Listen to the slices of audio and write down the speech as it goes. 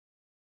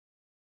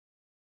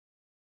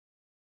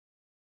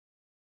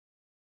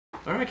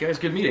All right, guys,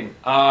 good meeting.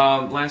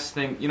 Last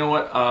thing, you know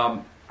what?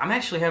 I'm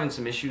actually having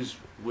some issues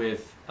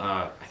with.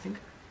 I think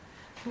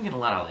I'm getting a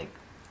lot of like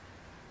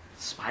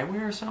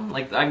spyware or something.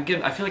 Like I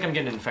feel like I'm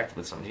getting infected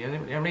with something. Do you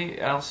have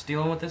anybody else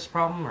dealing with this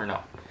problem or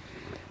no?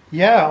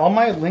 Yeah, all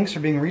my links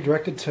are being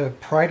redirected to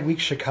Pride Week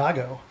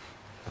Chicago.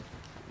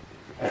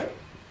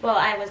 Well,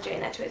 I was doing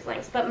that to his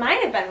links, but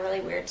mine have been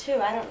really weird too.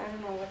 I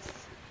don't know what's.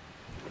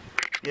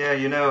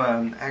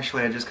 Yeah,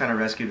 actually I just kind of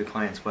rescued a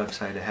client's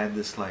website. It had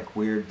this like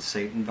weird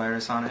Satan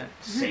virus on it.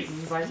 Satan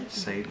virus?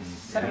 Satan.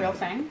 Is that a real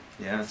thing?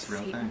 Yeah, it's a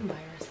real Satan thing.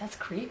 virus. That's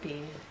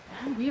creepy.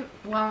 We've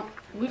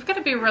got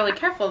to be really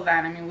careful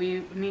then. I mean,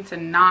 we need to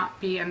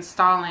not be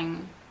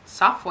installing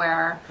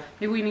software.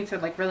 Maybe we need to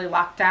like really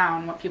lock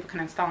down what people can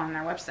install on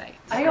their website.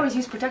 I always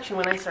use protection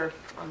when I surf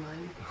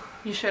online.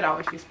 You should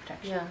always use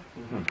protection. Yeah.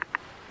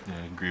 Yeah,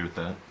 I agree with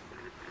that.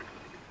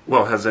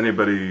 Well, has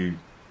anybody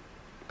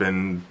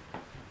been,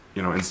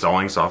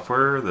 installing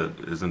software that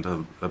isn't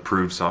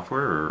approved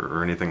software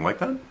or anything like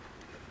that?